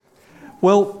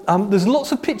Well, there's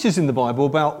lots of pictures in the Bible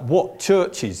about what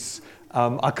church is.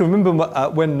 I can remember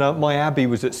when my Abby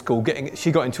was at school,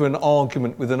 she got into an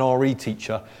argument with an RE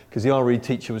teacher because the RE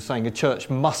teacher was saying a church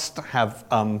must have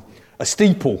a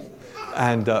steeple,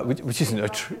 and which isn't a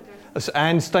true.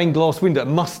 And stained glass window,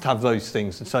 must have those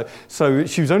things. And so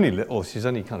she was only little, she was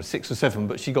only kind of 6 or 7,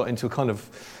 but she got into a kind of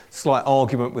slight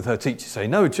argument with her teacher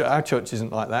saying, no, our church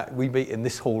isn't like that. We meet in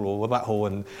this hall or that hall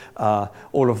and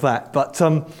all of that. But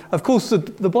of course,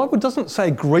 the Bible doesn't say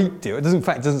a great deal. It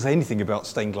doesn't say anything about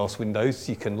stained glass windows.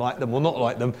 You can like them or not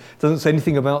like them. It doesn't say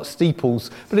anything about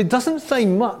steeples. But it doesn't say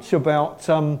much about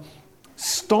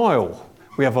style.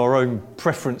 We have our own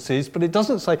preferences, but it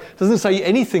doesn't say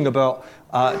anything about,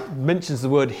 mentions the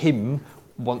word hymn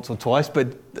once or twice, but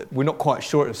we're not quite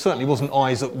sure. It certainly wasn't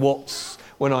Isaac Watts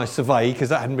When I Survey, because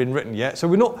that hadn't been written yet. So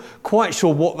we're not quite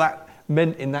sure what that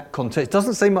meant in that context. It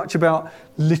doesn't say much about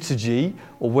liturgy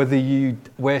or whether you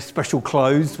wear special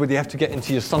clothes, whether you have to get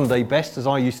into your Sunday best, as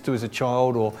I used to as a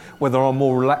child, or whether I'm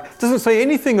more relaxed. It doesn't say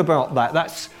anything about that.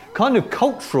 That's kind of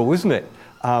cultural, isn't it?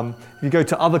 If you go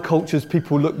to other cultures,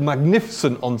 people look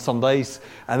magnificent on Sundays,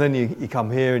 and then you come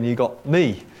here and you got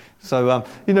me. So,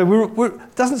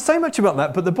 it doesn't say much about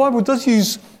that, but the Bible does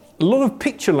use a lot of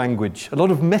picture language, a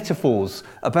lot of metaphors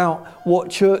about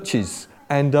what church is.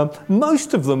 And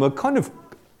most of them are kind of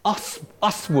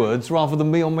us words rather than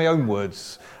me on my own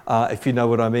words, if you know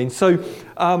what I mean. So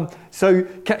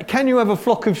can you have a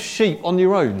flock of sheep on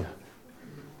your own?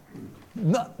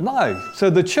 No.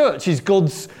 So the church is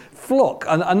God's flock.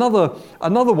 And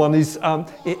another one is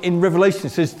in Revelation,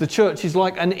 it says the church is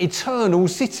like an eternal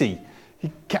city.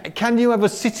 Can you have a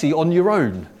city on your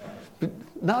own?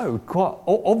 No, quite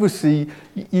obviously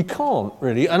you can't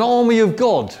really. An army of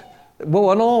God.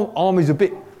 Well, an army's a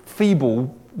bit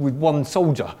feeble with one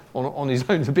soldier on his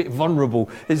own. It's a bit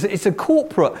vulnerable. It's a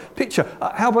corporate picture.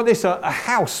 How about this? A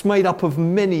house made up of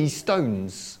many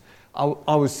stones.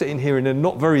 I was sitting here in a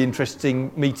not very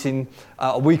interesting meeting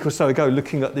a week or so ago,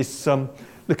 looking at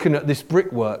this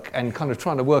brickwork and kind of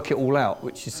trying to work it all out.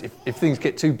 Which is, if things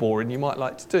get too boring, you might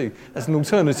like to do as an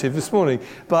alternative this morning.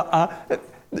 But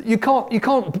you can't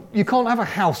have a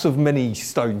house of many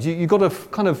stones. You've got to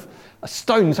kind of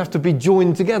stones have to be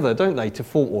joined together, don't they? To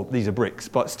form, well, these are bricks,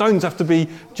 but stones have to be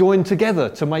joined together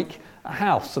to make a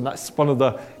house, and that's one of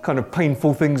the kind of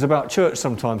painful things about church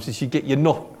sometimes, is you get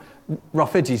your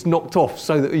rough edges knocked off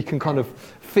so that you can kind of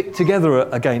fit together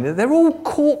again. They're all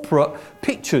corporate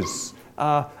pictures.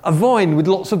 A vine with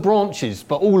lots of branches,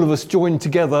 but all of us joined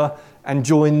together and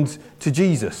joined to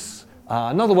Jesus.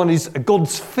 Another one is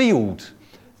God's field.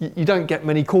 You don't get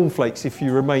many cornflakes if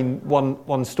you remain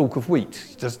one stalk of wheat.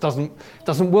 It just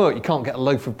doesn't work. You can't get a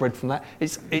loaf of bread from that.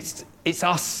 It's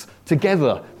us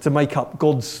together to make up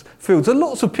God's field. There are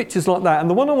lots of pictures like that. And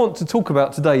the one I want to talk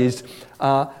about today is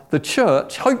the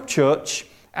church, Hope Church,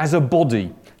 as a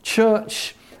body.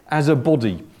 Church as a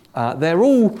body. They're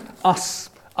all us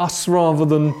rather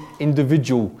than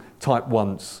individual type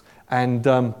ones. And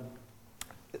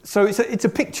so it's a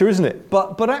picture, isn't it?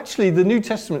 But actually the New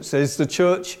Testament says the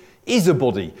church is a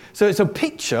body. So it's a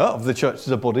picture of the church as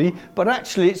a body, but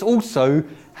actually it's also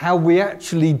how we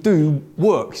actually do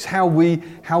work. It's how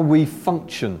we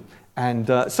function. And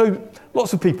so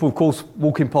lots of people, of course,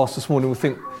 walking past this morning will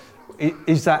think,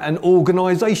 is that an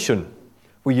organisation?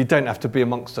 Well, you don't have to be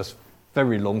amongst us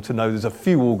very long to know there's a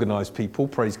few organised people,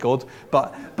 praise God,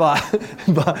 but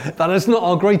that is not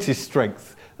our greatest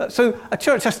strength. So a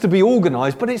church has to be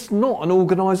organised, but it's not an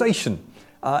organisation.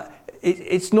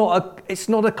 It's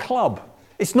not a club.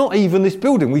 It's not even this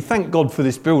building. We thank God for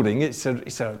this building. It's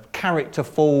a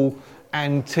characterful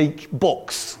antique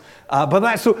box. But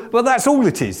that's all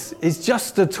it is. It's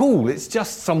just a tool. It's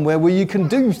just somewhere where you can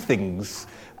do things.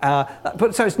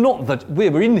 But so it's not that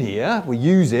we're in here. We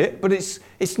use it, but it's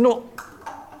not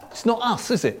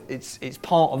us, is it? It's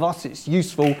part of us. It's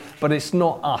useful, but it's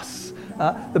not us.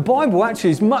 The Bible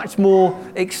actually is much more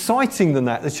exciting than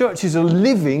that. The church is a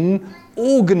living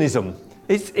organism.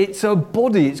 It's a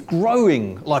body. It's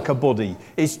growing like a body.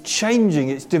 It's changing.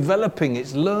 It's developing.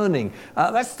 It's learning.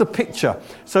 That's the picture.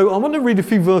 So I want to read a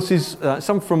few verses,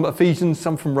 some from Ephesians,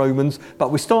 some from Romans,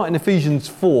 but we start in Ephesians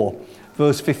 4,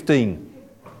 verse 15,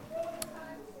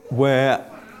 where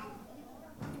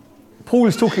Paul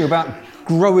is talking about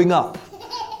growing up.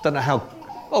 Don't know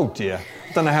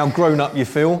how grown up you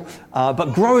feel,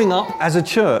 but growing up as a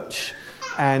church.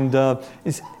 And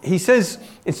he says,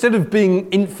 instead of being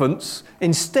infants,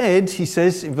 instead, he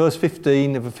says in verse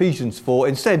 15 of Ephesians 4,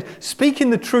 instead, speaking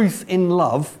the truth in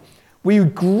love, we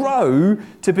grow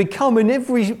to become in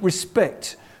every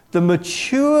respect the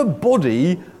mature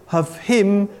body of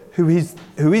him who is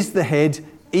the head,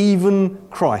 even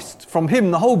Christ. From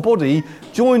him, the whole body,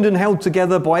 joined and held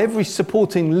together by every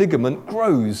supporting ligament,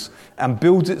 grows and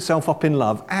builds itself up in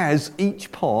love as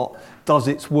each part does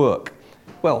its work.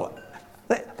 Well,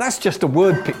 that's just a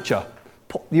word picture.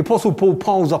 The Apostle Paul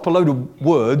piles up a load of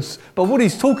words, but what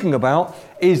he's talking about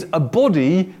is a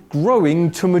body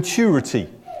growing to maturity.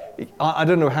 I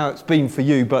don't know how it's been for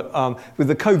you, but with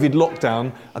the COVID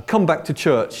lockdown, I come back to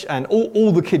church and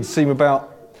all the kids seem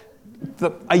about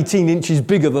 18 inches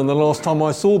bigger than the last time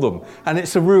I saw them. And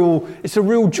it's a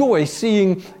real joy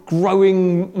seeing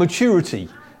growing maturity.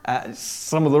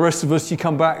 Some of the rest of us, you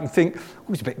come back and think, oh,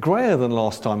 he's a bit greyer than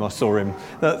last time I saw him.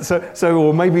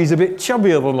 Or maybe he's a bit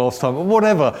chubbier than last time, or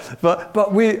whatever. But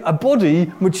a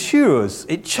body matures.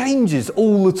 It changes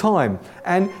all the time.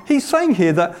 And he's saying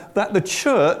here that the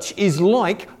church is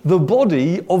like the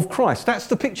body of Christ. That's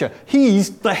the picture.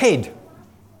 He's the head.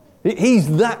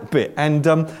 He's that bit. And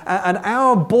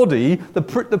our body,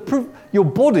 your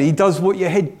body does what your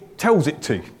head tells it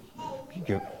to.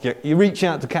 You reach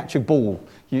out to catch a ball.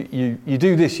 You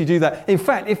do this, you do that. In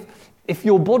fact, if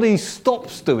your body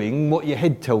stops doing what your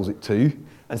head tells it to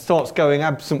and starts going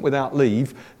absent without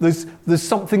leave, there's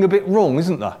something a bit wrong,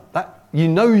 isn't there? That you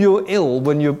know you're ill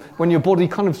when your body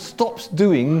kind of stops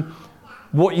doing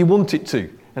what you want it to.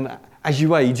 And as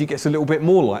you age, it gets a little bit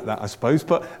more like that, I suppose.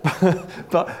 But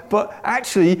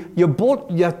actually,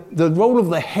 the role of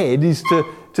the head is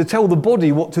to tell the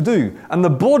body what to do. And the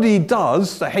body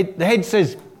does, the head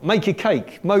says, make a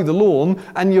cake, mow the lawn,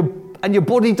 and your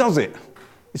body does it.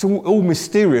 It's all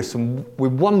mysterious and we're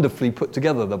wonderfully put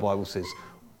together, the Bible says.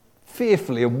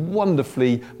 Fearfully and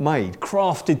wonderfully made,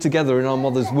 crafted together in our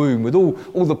mother's womb with all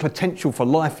the potential for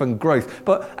life and growth.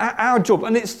 But our job,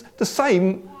 and it's the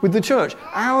same with the church,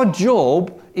 our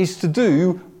job is to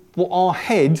do what our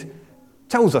head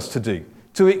tells us to do,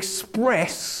 to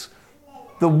express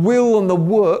the will and the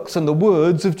works and the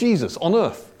words of Jesus on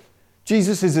earth.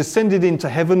 Jesus is ascended into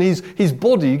heaven. His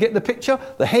body, you get the picture?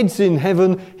 The head's in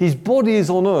heaven. His body is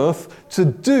on earth to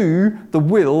do the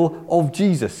will of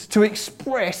Jesus, to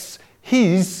express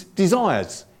his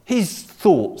desires, his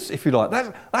thoughts, if you like.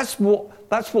 That's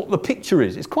what the picture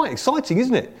is. It's quite exciting,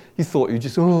 isn't it? You thought you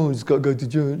just got to go to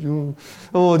church.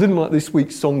 Oh, I didn't like this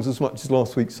week's songs as much as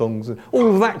last week's songs. And all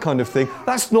of that kind of thing.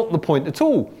 That's not the point at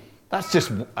all. That's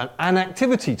just an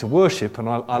activity to worship, and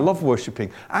I love worshipping.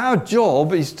 Our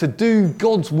job is to do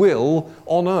God's will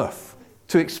on earth,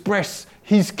 to express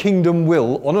his kingdom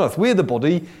will on earth. We're the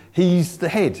body, he's the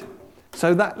head.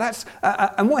 So that's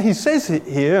and what he says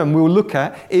here, and we'll look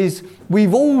at, is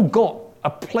we've all got a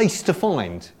place to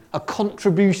find, a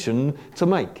contribution to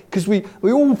make, because we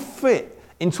all fit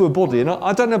into a body. And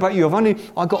I don't know about you,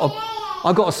 I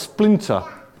got a splinter.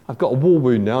 I've got a war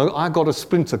wound now. I got a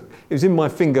splinter. It was in my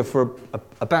finger for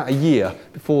about a year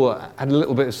before I had a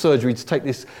little bit of surgery to take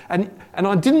this. And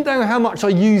I didn't know how much I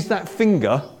used that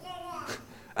finger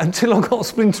until I got a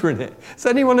splinter in it. Does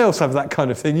anyone else have that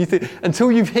kind of thing? You think until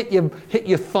you've hit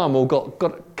your thumb or got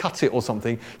cut it or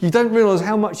something, you don't realise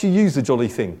how much you use the jolly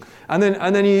thing. And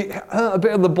then you hurt a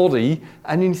bit of the body,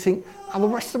 and then you think, the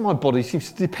rest of my body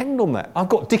seems to depend on that. I've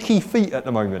got dicky feet at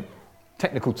the moment.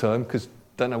 Technical term, because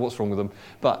don't know what's wrong with them,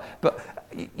 but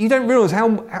you don't realise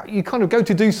how you kind of go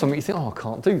to do something, you think, I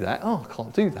can't do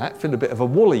that, feel a bit of a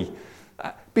wally,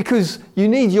 because you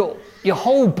need your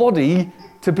whole body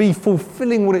to be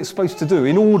fulfilling what it's supposed to do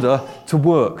in order to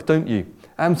work, don't you?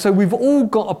 So we've all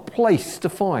got a place to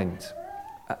find.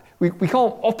 We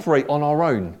can't operate on our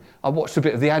own. I watched a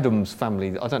bit of The Addams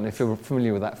Family. I don't know if you're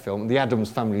familiar with that film, The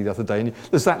Addams Family, the other day. And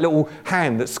there's that little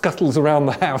hand that scuttles around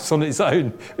the house on its own,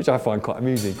 which I find quite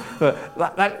amusing. But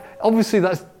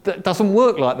that doesn't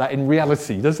work like that in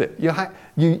reality, does it?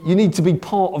 You need to be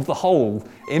part of the whole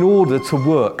in order to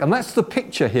work. And that's the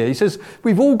picture here. He says,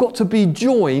 we've all got to be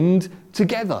joined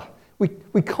together.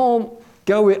 We can't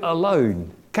go it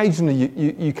alone. Occasionally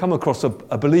you come across a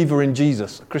believer in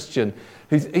Jesus, a Christian,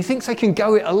 who thinks they can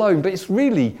go it alone, but it's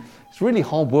really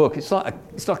hard work. It's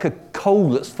like a coal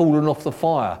that's fallen off the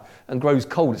fire and grows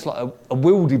cold. It's like a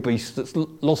wildebeest that's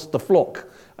lost the flock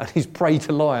and is prey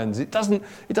to lions. It doesn't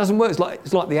work.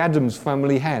 It's like the Addams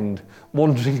Family hand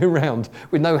wandering around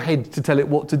with no head to tell it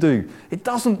what to do. It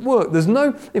doesn't work.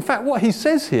 In fact, what he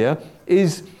says here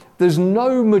is there's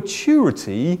no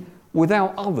maturity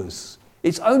without others.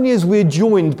 It's only as we're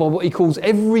joined by what he calls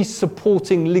every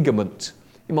supporting ligament.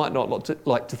 You might not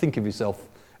like to think of yourself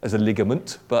as a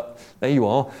ligament, but there you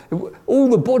are. All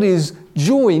the body is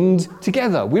joined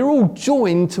together. We're all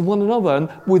joined to one another, and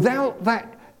without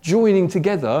that joining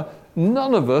together,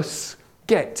 none of us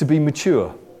get to be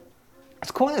mature.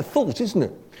 It's quite a thought, isn't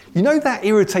it? You know that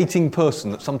irritating person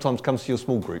that sometimes comes to your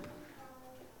small group?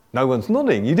 No one's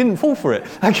nodding. You didn't fall for it.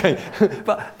 Okay.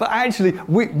 But actually,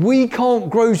 we can't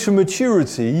grow to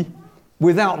maturity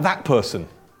without that person.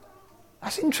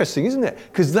 That's interesting, isn't it?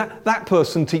 Because that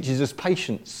person teaches us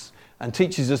patience and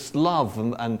teaches us love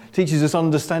and teaches us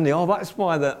understanding. Oh, that's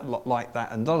why they're like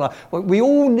that. And blah, blah. We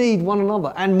all need one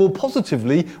another. And more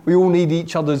positively, we all need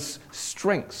each other's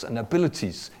strengths and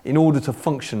abilities in order to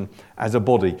function as a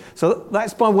body. So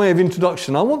that's by way of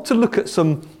introduction. I want to look at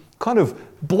some kind of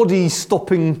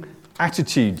body-stopping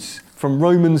attitudes from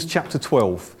Romans chapter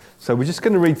 12. So we're just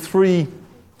going to read three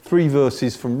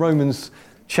verses from Romans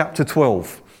chapter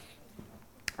 12.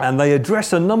 And they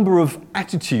address a number of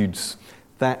attitudes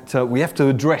that we have to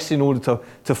address in order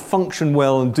to function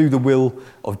well and do the will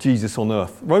of Jesus on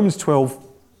earth. Romans 12,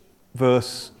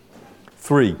 verse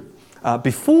 3.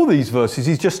 Before these verses,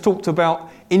 he's just talked about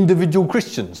individual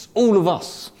Christians, all of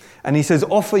us. And he says,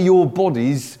 offer your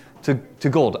bodies to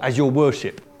God as your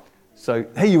worship. So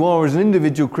here you are as an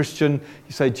individual Christian.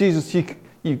 You say, Jesus,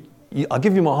 I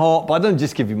give you my heart, but I don't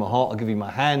just give you my heart. I give you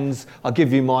my hands. I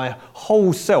give you my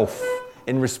whole self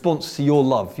in response to your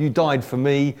love. You died for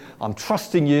me. I'm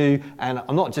trusting you, and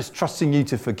I'm not just trusting you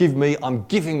to forgive me. I'm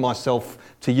giving myself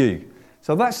to you.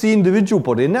 So that's the individual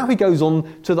body. And now he goes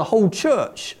on to the whole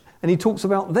church, and he talks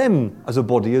about them as a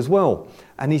body as well.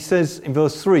 And he says in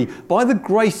verse 3, by the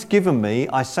grace given me,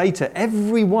 I say to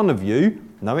every one of you,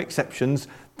 no exceptions,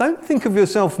 don't think of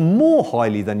yourself more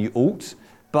highly than you ought,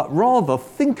 but rather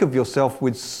think of yourself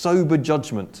with sober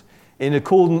judgment, in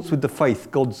accordance with the faith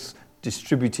God's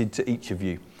distributed to each of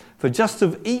you. For just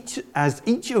as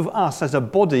each of us has a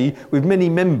body with many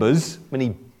members,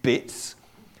 many bits,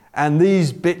 and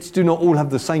these bits do not all have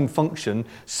the same function,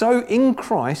 so in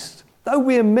Christ, though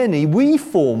we are many, we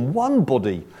form one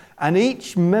body, and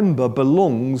each member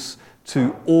belongs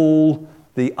to all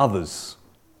the others.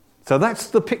 So that's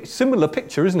the similar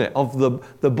picture, isn't it, of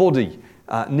the body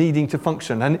needing to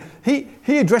function. And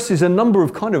he addresses a number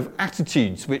of kind of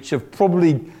attitudes which have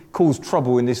probably caused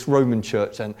trouble in this Roman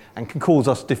church and can cause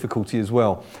us difficulty as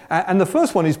well. And the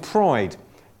first one is pride.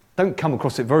 Don't come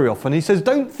across it very often. He says,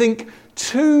 don't think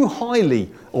too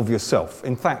highly of yourself.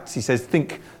 In fact, he says,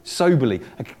 think soberly.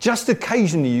 Just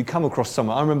occasionally you come across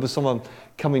someone. I remember someone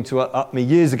coming to me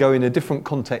years ago in a different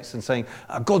context and saying,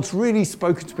 God's really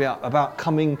spoken to me about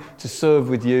coming to serve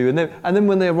with you. And then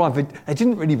when they arrived, they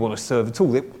didn't really want to serve at all.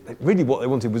 Really what they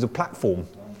wanted was a platform.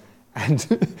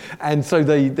 And so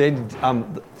they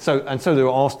were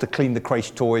asked to clean the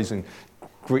creche toys and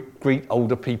greet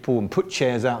older people and put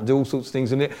chairs out and do all sorts of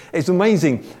things. And it's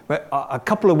amazing. A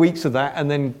couple of weeks of that, and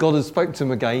then God has spoken to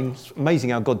him again. It's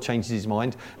amazing how God changes his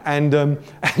mind and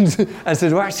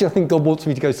said, well, actually, I think God wants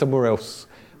me to go somewhere else.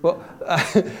 Well,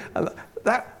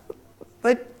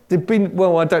 they've been,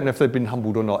 well, I don't know if they've been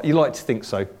humbled or not. You like to think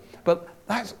so. But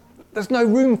there's no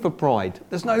room for pride.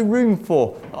 There's no room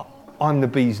for, I'm the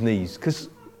bee's knees, because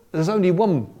there's only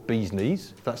one bee's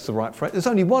knees, if that's the right phrase. There's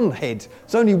only one head.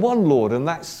 There's only one Lord, and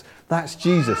that's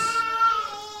Jesus.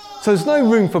 So there's no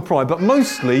room for pride, but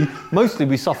mostly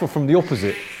we suffer from the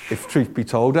opposite, if truth be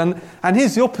told. And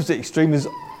here's the opposite extreme: is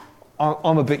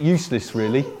I'm a bit useless,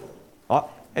 really.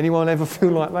 Anyone ever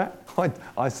feel like that?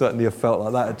 I certainly have felt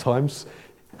like that at times.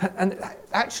 And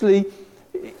actually,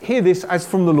 hear this as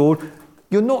from the Lord: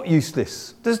 you're not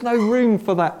useless. There's no room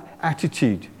for that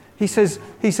attitude. He says,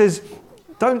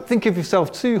 don't think of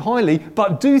yourself too highly,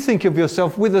 but do think of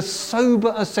yourself with a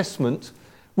sober assessment,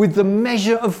 with the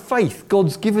measure of faith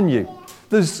God's given you.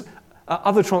 There's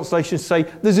other translations say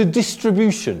there's a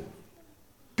distribution.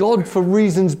 God, for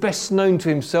reasons best known to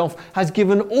himself, has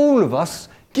given all of us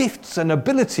gifts and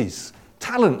abilities,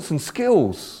 talents and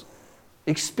skills,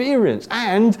 experience,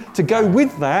 and to go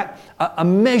with that, a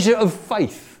measure of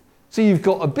faith. So you've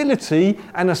got ability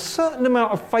and a certain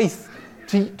amount of faith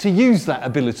to use that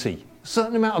ability. A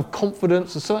certain amount of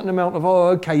confidence, a certain amount of, oh,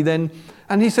 okay then.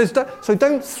 And he says, so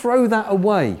don't throw that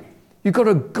away. You've got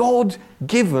a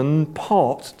God-given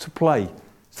part to play.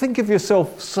 Think of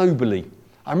yourself soberly.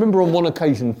 I remember on one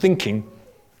occasion thinking,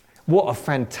 what a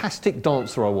fantastic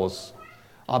dancer I was.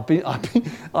 I'd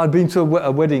been to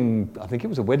a wedding, I think it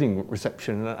was a wedding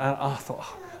reception, and I thought,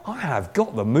 I have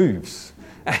got the moves.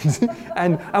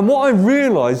 And what I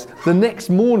realised the next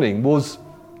morning was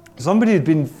somebody had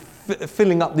been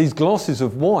filling up these glasses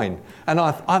of wine, and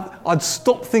I'd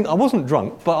stopped thinking. I wasn't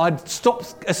drunk, but I'd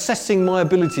stopped assessing my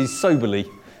abilities soberly,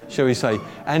 shall we say.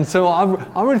 And so I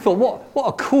really thought, what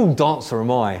a cool dancer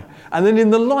am I? And then in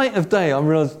the light of day, I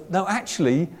realised, no,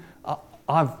 actually,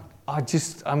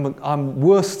 I'm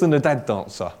worse than a dad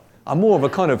dancer. I'm more of a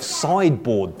kind of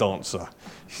sideboard dancer.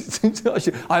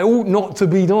 I ought not to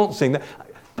be dancing.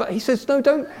 But he says, no,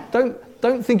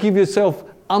 don't think of yourself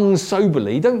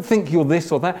unsoberly. Don't think you're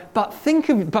this or that, but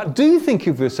do think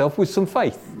of yourself with some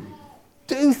faith.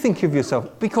 Do think of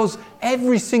yourself, because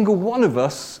every single one of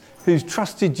us who's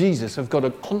trusted Jesus have got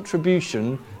a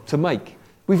contribution to make.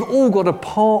 We've all got a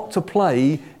part to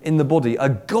play in the body, a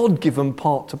God-given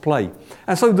part to play.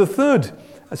 And so the third,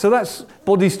 so that's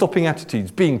body-stopping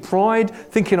attitudes, being pride,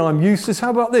 thinking I'm useless.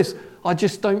 How about this? I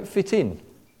just don't fit in.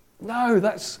 No,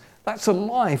 that's a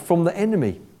lie from the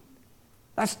enemy.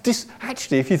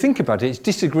 Actually, if you think about it, it's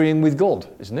disagreeing with God,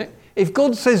 isn't it? If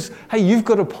God says, hey, you've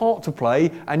got a part to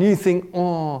play, and you think,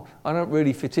 oh, I don't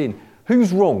really fit in,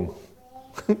 who's wrong?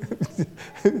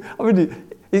 I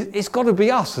mean, it's got to be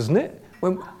us, isn't it?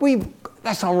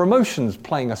 That's our emotions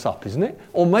playing us up, isn't it?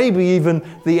 Or maybe even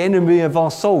the enemy of our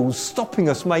souls stopping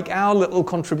us make our little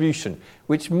contribution,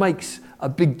 which makes a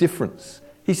big difference.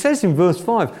 He says in verse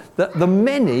 5 that the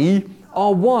many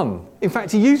are one. In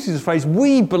fact, he uses the phrase,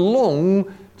 we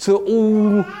belong to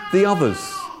all the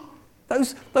others.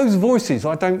 Those voices,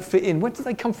 I don't fit in, where do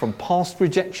they come from? Past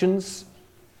rejections?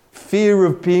 Fear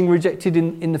of being rejected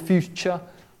in the future?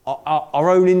 Our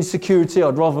own insecurity,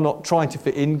 I'd rather not try to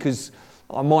fit in because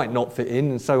I might not fit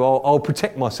in, and so I'll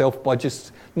protect myself by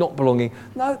just not belonging.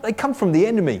 No, they come from the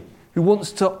enemy who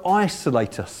wants to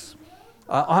isolate us.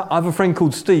 I have a friend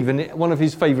called Steve, and one of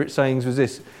his favourite sayings was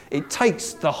this: it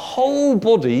takes the whole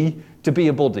body to be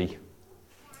a body.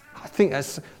 I think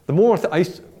that's, the more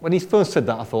when he first said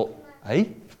that, I thought,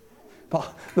 hey?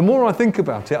 But the more I think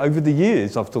about it, over the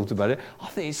years I've thought about it, I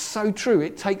think it's so true.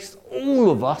 It takes all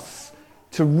of us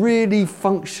to really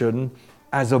function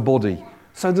as a body.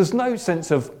 So there's no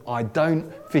sense of, I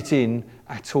don't fit in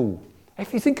at all.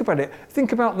 If you think about it,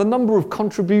 think about the number of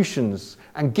contributions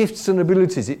and gifts and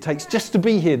abilities it takes just to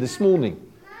be here this morning.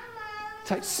 It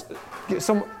takes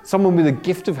someone with a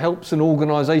gift of helps an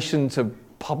organisation to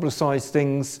publicise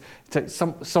things. It takes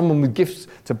someone with gifts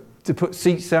to put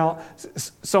seats out,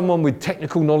 someone with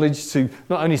technical knowledge to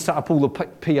not only set up all the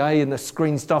PA and the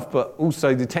screen stuff, but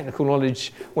also the technical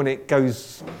knowledge when it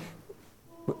goes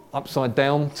upside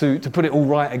down to put it all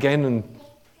right again and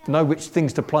know which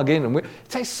things to plug in. And it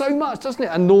takes so much, doesn't it?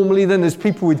 And normally then there's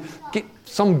people with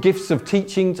some gifts of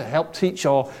teaching to help teach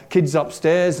our kids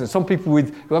upstairs, and some people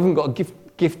who haven't got a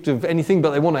gift of anything,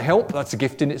 but they want to help. That's a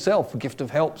gift in itself, a gift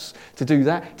of helps to do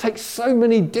that. It takes so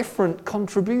many different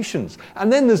contributions.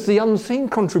 And then there's the unseen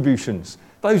contributions.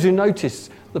 Those who notice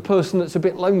the person that's a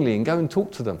bit lonely and go and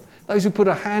talk to them. Those who put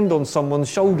a hand on someone's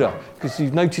shoulder because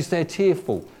you've noticed they're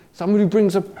tearful. Someone who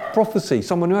brings a prophecy,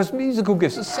 someone who has musical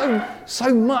gifts. There's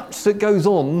so much that goes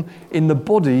on in the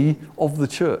body of the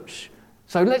church.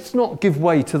 So let's not give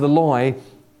way to the lie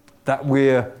that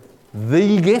we're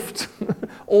the gift,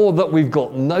 or that we've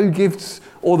got no gifts,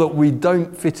 or that we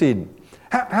don't fit in.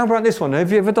 How about this one?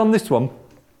 Have you ever done this one?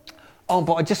 Oh,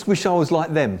 but I just wish I was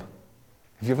like them.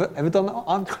 Have you ever done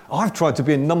that? I've tried to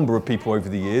be a number of people over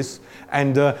the years,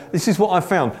 and this is what I've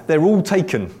found. They're all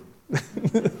taken.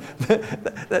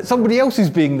 Somebody else is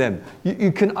being them.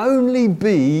 You can only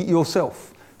be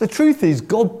yourself. The truth is,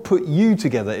 God put you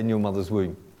together in your mother's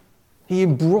womb. He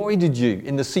embroidered you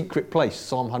in the secret place,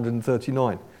 Psalm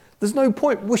 139. There's no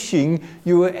point wishing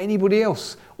you were anybody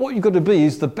else. What you've got to be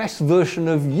is the best version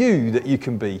of you that you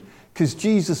can be, because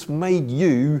Jesus made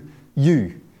you,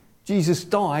 you. Jesus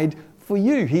died for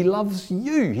you. He loves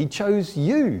you. He chose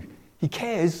you. He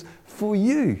cares for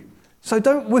you. So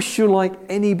don't wish you're like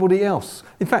anybody else.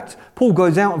 In fact, Paul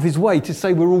goes out of his way to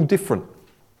say we're all different.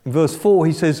 In verse 4,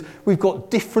 he says we've got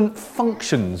different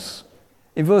functions.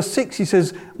 In verse 6, he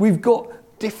says we've got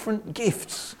different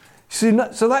gifts. So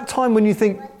that time when you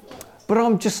think, but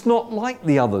I'm just not like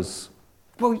the others.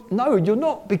 Well, no, you're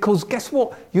not, because guess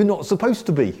what? You're not supposed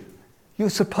to be. You're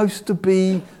supposed to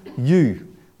be you.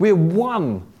 We're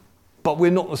one, but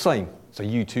we're not the same. So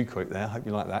you too quote there, I hope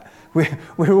you like that.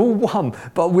 We're all one,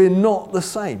 but we're not the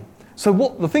same. So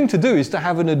the thing to do is to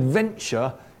have an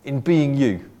adventure in being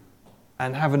you,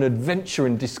 and have an adventure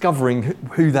in discovering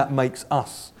who that makes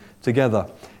us together.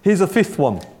 Here's a fifth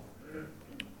one.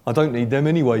 I don't need them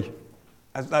anyway.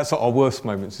 That's our worst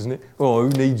moments, isn't it? Oh, who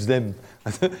needs them?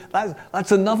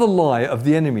 That's another lie of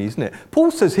the enemy, isn't it?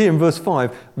 Paul says here in verse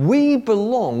 5, we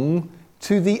belong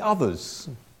to the others.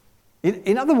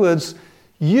 In other words,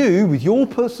 you, with your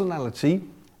personality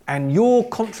and your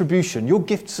contribution, your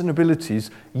gifts and abilities,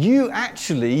 you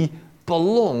actually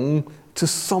belong to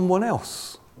someone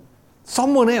else.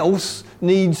 Someone else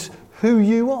needs who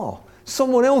you are.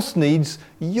 Someone else needs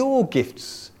your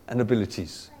gifts and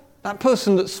abilities. That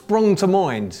person that sprung to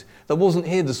mind that wasn't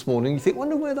here this morning, you think,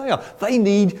 wonder where they are. They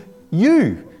need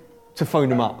you to phone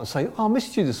them up and say, oh, I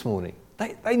missed you this morning.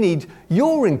 They need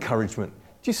your encouragement.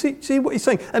 Do you see what he's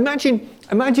saying?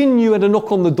 Imagine you had a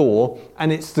knock on the door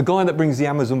and it's the guy that brings the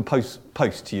Amazon post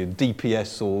to you,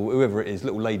 DPS or whoever it is,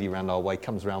 little lady around our way,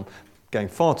 comes around going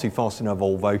far too fast in her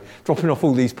Volvo, dropping off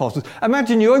all these parcels.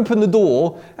 Imagine you open the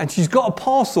door and she's got a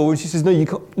parcel and she says,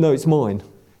 no, it's mine.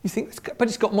 You think, but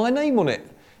it's got my name on it.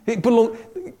 It belongs...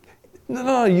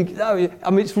 No, I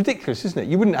mean, it's ridiculous, isn't it?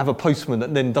 You wouldn't have a postman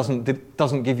that then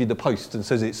doesn't give you the post and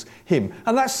says it's him.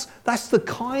 And that's the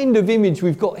kind of image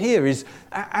we've got here, is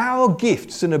our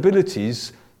gifts and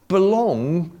abilities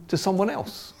belong to someone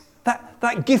else.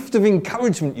 That gift of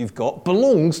encouragement you've got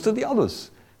belongs to the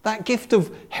others. That gift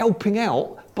of helping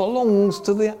out belongs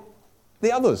to the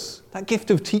others. That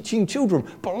gift of teaching children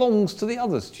belongs to the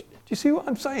others. Do you see what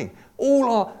I'm saying? All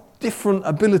our different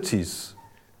abilities.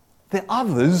 The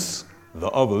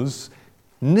others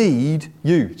need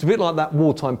you. It's a bit like that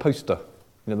wartime poster.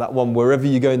 You know, that one, wherever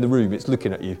you go in the room, it's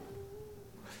looking at you.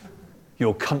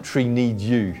 Your country needs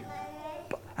you.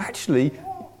 But actually,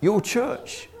 your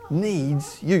church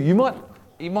needs you.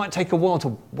 It might take a while to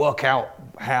work out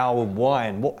how and why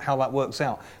and how that works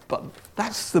out. But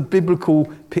that's the biblical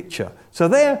picture. So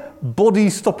they're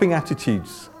body-stopping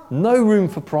attitudes. No room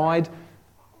for pride.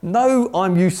 No,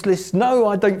 I'm useless. No,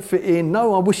 I don't fit in.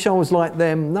 No, I wish I was like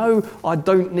them. No, I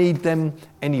don't need them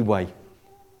anyway.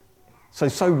 So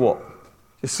what?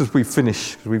 Just as we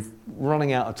finish, we're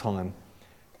running out of time.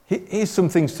 Here's some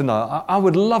things to know. I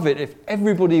would love it if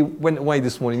everybody went away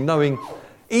this morning knowing,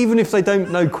 even if they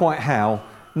don't know quite how,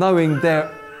 knowing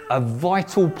they're a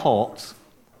vital part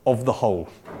of the whole.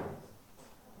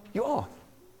 You are.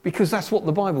 Because that's what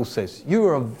the Bible says. You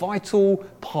are a vital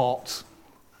part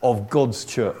of God's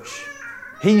church.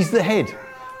 He's the head.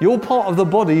 You're part of the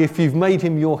body if you've made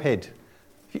him your head.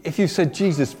 If you've said,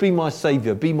 Jesus, be my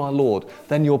saviour, be my Lord,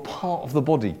 then you're part of the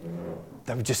body.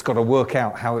 They've just got to work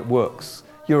out how it works.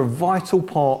 You're a vital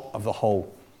part of the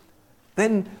whole.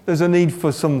 Then there's a need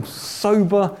for some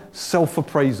sober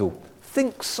self-appraisal.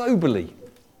 Think soberly,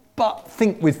 but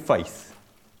think with faith.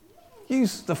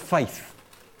 Use the faith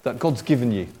that God's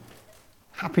given you.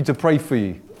 Happy to pray for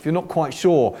you. If you're not quite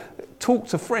sure, talk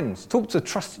to friends, talk to a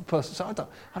trusted person. So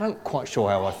I don't quite sure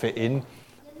how I fit in,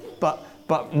 but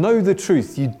know the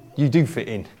truth. You do fit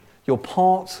in. You're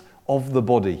part of the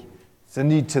body. There's a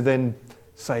need to then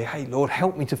say, hey, Lord,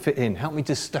 help me to fit in. Help me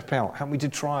to step out. Help me to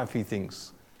try a few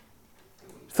things.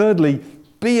 Thirdly,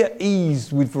 be at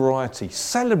ease with variety.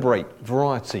 Celebrate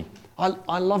variety.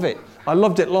 I love it. I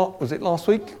loved it. Was it last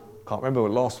week? Can't remember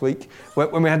last week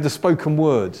when we had the spoken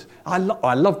word. I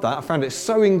loved that. I found it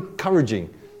so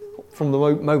encouraging from the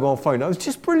mobile phone. It was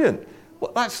just brilliant.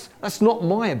 Well, that's not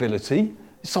my ability.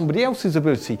 It's somebody else's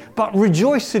ability. But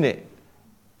rejoice in it.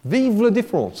 Vive la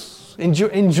différence.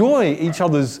 Enjoy each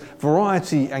other's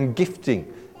variety and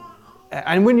gifting.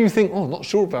 And when you think, oh, not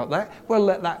sure about that, well,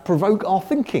 let that provoke our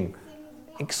thinking.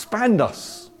 Expand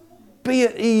us. Be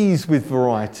at ease with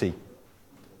variety.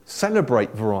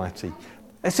 Celebrate variety.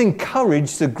 Let's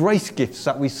encourage the grace gifts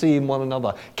that we see in one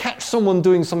another. Catch someone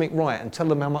doing something right and tell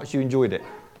them how much you enjoyed it.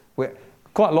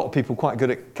 Quite a lot of people quite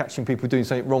good at catching people doing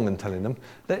something wrong and telling them.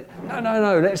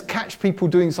 No, let's catch people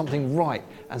doing something right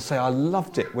and say, I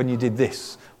loved it when you did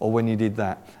this or when you did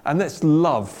that. And let's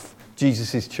love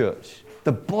Jesus' church,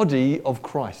 the body of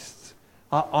Christ.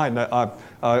 I know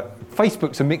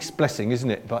Facebook's a mixed blessing, isn't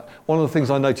it? But one of the things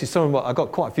I noticed, I've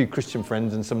got quite a few Christian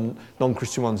friends and some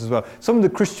non-Christian ones as well. Some of the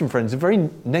Christian friends are very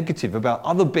negative about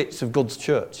other bits of God's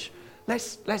church.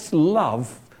 Let's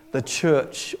love the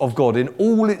church of God in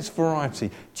all its variety.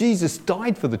 Jesus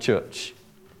died for the church.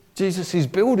 Jesus is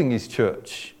building his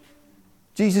church.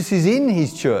 Jesus is in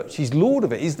his church. He's Lord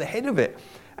of it. He's the head of it.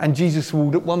 And Jesus will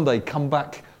one day come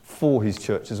back for his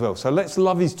church as well. So let's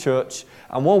love his church.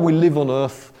 And while we live on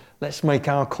earth, let's make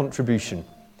our contribution.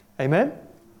 Amen?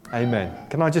 Amen.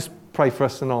 Can I just pray for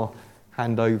us and I'll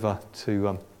hand over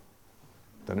to...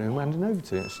 don't know who I'm handing over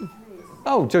to, actually.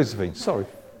 Oh, Josephine, sorry.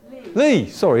 Lee,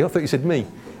 sorry, I thought you said me.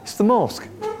 It's the mask.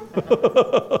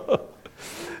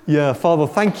 Yeah, Father,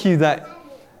 thank you that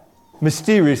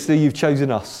mysteriously you've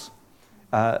chosen us.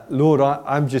 Lord,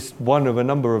 I'm just one of a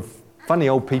number of funny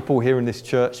old people here in this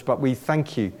church, but we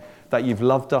thank you that you've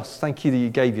loved us. Thank you that you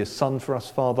gave your son for us,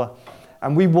 Father.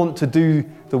 And we want to do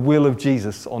the will of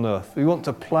Jesus on earth. We want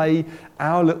to play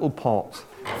our little part.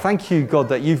 Thank you, God,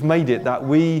 that you've made it that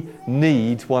we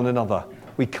need one another.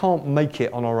 We can't make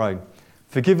it on our own.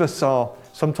 Forgive us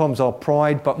sometimes our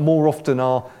pride, but more often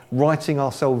our writing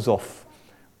ourselves off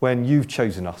when you've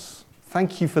chosen us.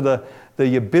 Thank you for the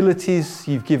abilities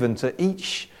you've given to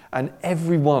each and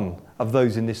every one of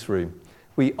those in this room.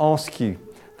 We ask you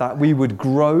that we would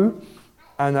grow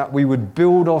and that we would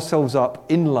build ourselves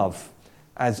up in love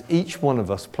as each one of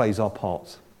us plays our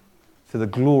part to the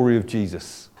glory of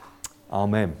Jesus.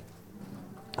 Amen.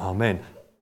 Amen.